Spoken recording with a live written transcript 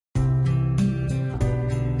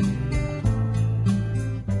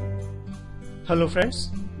Hello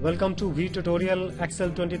friends, welcome to V-Tutorial Excel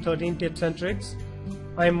 2013 tips and tricks.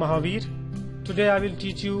 I am Mahavir. Today I will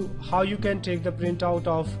teach you how you can take the printout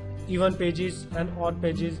of even pages and odd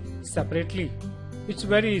pages separately. It's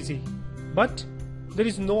very easy, but there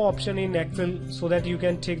is no option in Excel so that you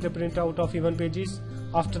can take the printout of even pages.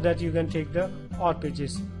 After that you can take the odd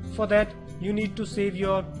pages. For that you need to save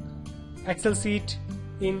your Excel sheet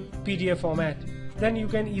in PDF format. Then you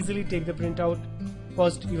can easily take the printout,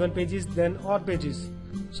 first even pages then odd pages.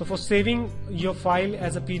 So for saving your file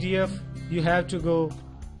as a PDF, you have to go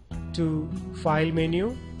to File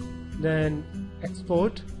menu, then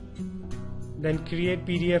Export, then create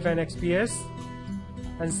PDF and XPS,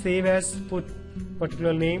 and save as, put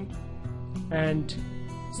particular name and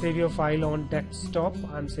save your file on desktop.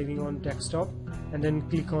 I'm saving on desktop, and then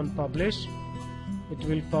click on Publish. It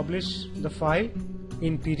will publish the file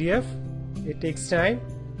in PDF. It takes time,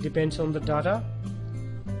 depends on the data.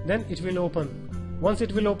 Then it will open. Once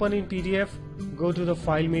it will open in PDF, go to the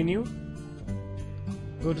File menu,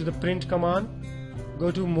 go to the Print command, go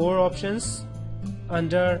to More options,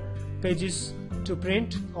 under Pages to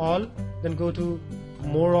print all, then go to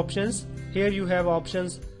More options. Here you have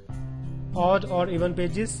options odd or even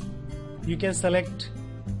pages. You can select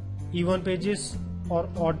even pages or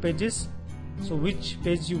odd pages. So which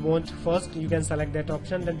page you want first, you can select that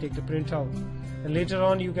option, then take the print out, and later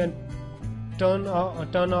on you can turn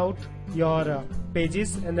out your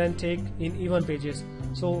pages and then take in even pages.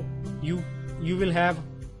 So you will have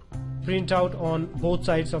printout on both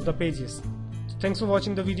sides of the pages. Thanks for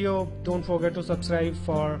watching the video. Don't forget to subscribe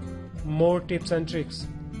for more tips and tricks.